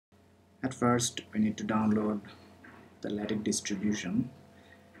At first we need to download the Latex distribution.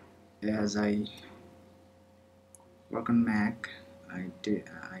 As I work on Mac, I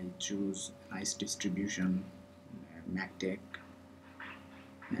choose nice distribution, MacTech.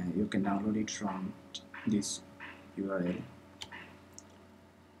 You can download it from this URL.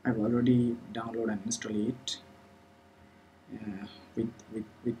 I've already downloaded and installed it.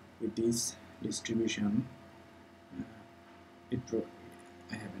 With this distribution,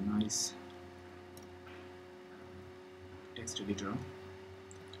 I have a nice text editor.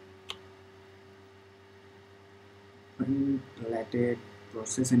 When Latex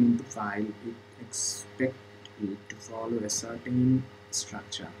process an input file, it expects it to follow a certain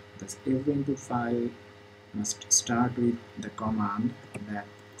structure. Thus, every input file must start with the command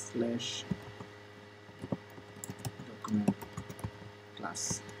 \document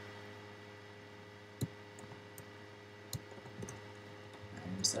class.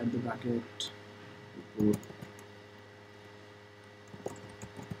 And inside the bracket, we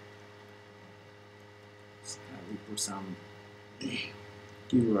put some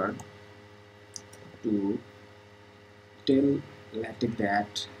keyword to tell Latex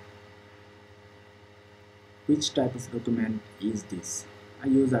that which type of document is this. I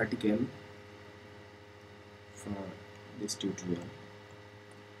use article for this tutorial.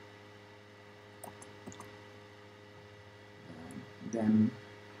 Then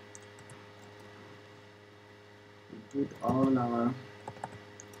we put all our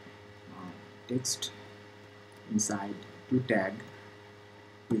text inside two tag,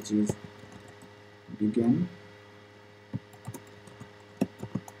 which is begin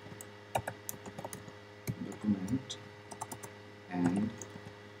document and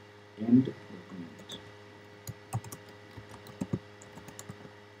end document.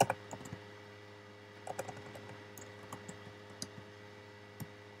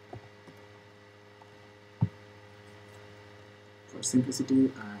 For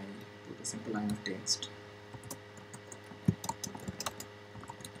simplicity, I put a simple line of text.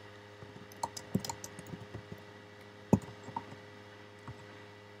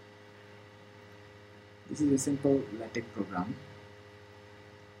 This is a simple Latex program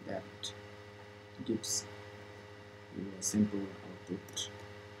that gives you a simple output.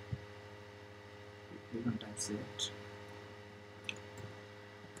 Click on typeset.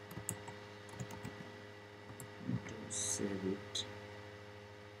 To save it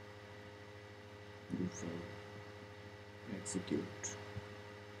before execute.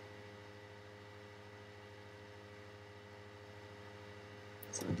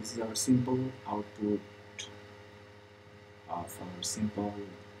 So this is our simple output of our simple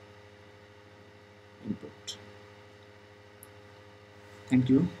input. Thank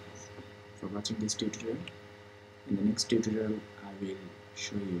you for watching this tutorial. In the next tutorial, I will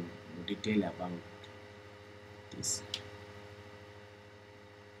show you more detail about this.